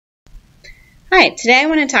Hi, today I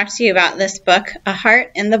want to talk to you about this book, A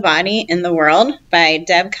Heart in the Body in the World by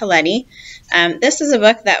Deb Caletti. This is a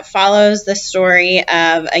book that follows the story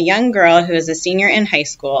of a young girl who is a senior in high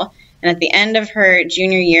school, and at the end of her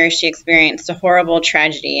junior year, she experienced a horrible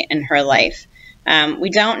tragedy in her life. We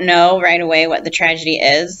don't know right away what the tragedy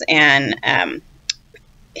is, and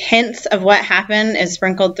hints of what happened is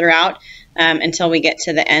sprinkled throughout until we get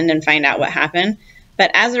to the end and find out what happened.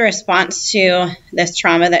 But as a response to this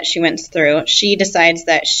trauma that she went through, she decides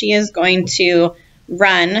that she is going to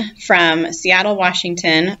run from Seattle,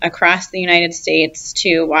 Washington, across the United States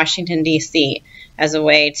to Washington, D.C. as a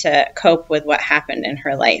way to cope with what happened in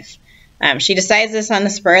her life. She decides this on the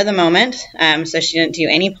spur of the moment, so she didn't do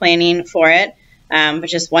any planning for it, but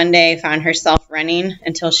just one day found herself running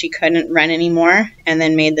until she couldn't run anymore, and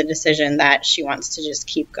then made the decision that she wants to just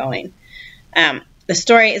keep going. The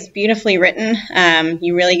story is beautifully written.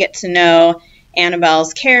 You really get to know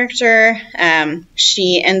Annabelle's character.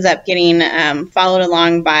 She ends up getting followed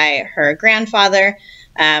along by her grandfather,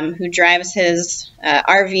 who drives his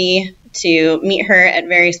RV to meet her at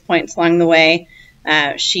various points along the way.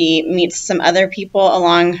 She meets some other people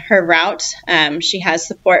along her route. She has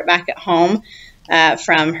support back at home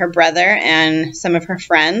from her brother and some of her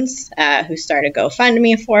friends who start a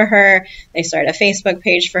GoFundMe for her. They start a Facebook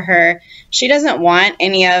page for her. She doesn't want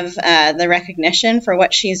any of the recognition for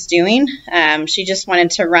what she's doing. She just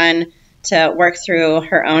wanted to run to work through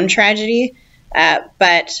her own tragedy,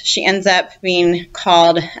 but she ends up being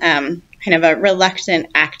called kind of a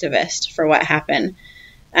reluctant activist for what happened.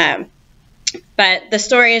 But the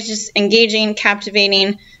story is just engaging,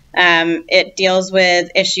 captivating. It deals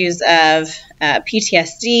with issues of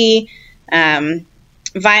PTSD,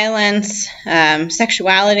 violence,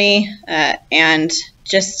 sexuality, and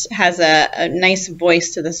just has a nice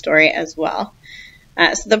voice to the story as well.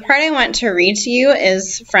 So the part I want to read to you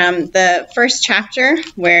is from the first chapter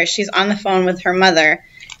where she's on the phone with her mother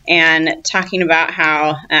and talking about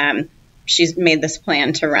how she's made this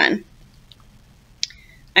plan to run.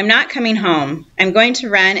 I'm not coming home. I'm going to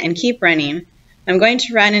run and keep running. I'm going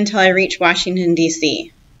to run until I reach Washington,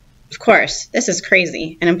 D.C. Of course, this is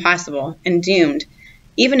crazy and impossible and doomed,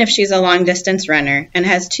 even if she's a long-distance runner and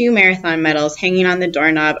has 2 marathon medals hanging on the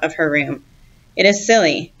doorknob of her room. It is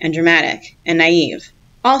silly and dramatic and naive,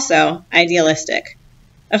 also idealistic.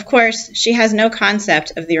 Of course, she has no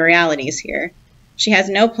concept of the realities here. She has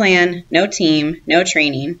no plan, no team, no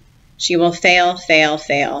training. She will fail, fail,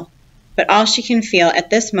 fail. But all she can feel at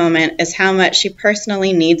this moment is how much she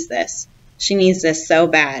personally needs this. She needs this so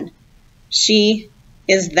bad. She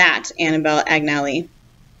is that Annabelle Agnelli.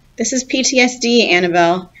 This is PTSD,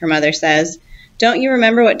 Annabelle, her mother says. Don't you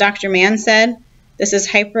remember what Dr. Mann said? This is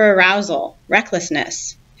hyperarousal,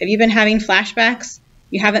 recklessness. Have you been having flashbacks?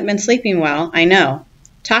 You haven't been sleeping well, I know.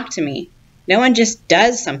 Talk to me. No one just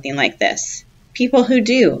does something like this. People who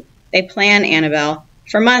do. They plan, Annabelle,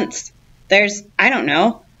 for months. There's, I don't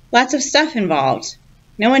know, lots of stuff involved.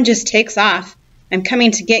 No one just takes off. I'm coming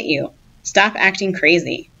to get you. Stop acting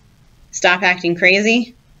crazy. Stop acting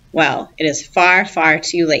crazy? Well, it is far, far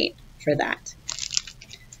too late for that.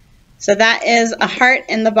 So that is A Heart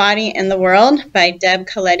in the Body in the World by Deb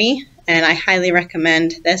Caletti, and I highly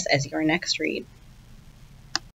recommend this as your next read.